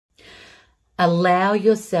Allow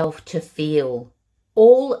yourself to feel.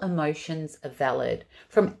 All emotions are valid,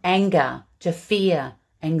 from anger to fear,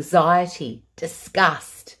 anxiety,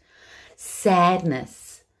 disgust,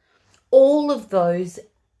 sadness. All of those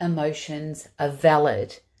emotions are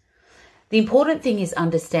valid. The important thing is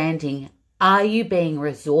understanding, are you being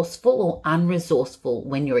resourceful or unresourceful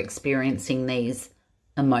when you're experiencing these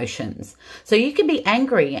emotions? So you can be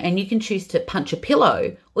angry and you can choose to punch a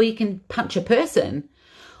pillow, or you can punch a person,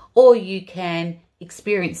 or you can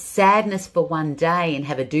experience sadness for one day and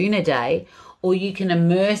have a doona day, or you can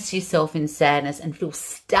immerse yourself in sadness and feel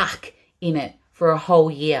stuck in it for a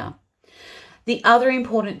whole year. The other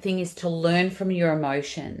important thing is to learn from your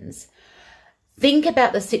emotions. Think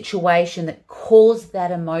about the situation that caused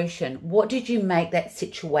that emotion. What did you make that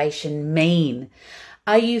situation mean?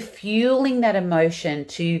 Are you fueling that emotion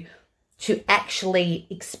to actually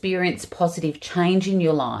experience positive change in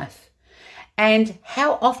your life? And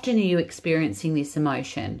how often are you experiencing this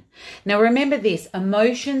emotion? Now remember this,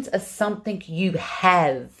 emotions are something you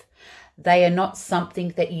have. They are not something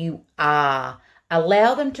that you are.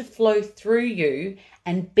 Allow them to flow through you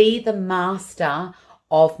and be the master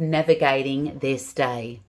of navigating this day.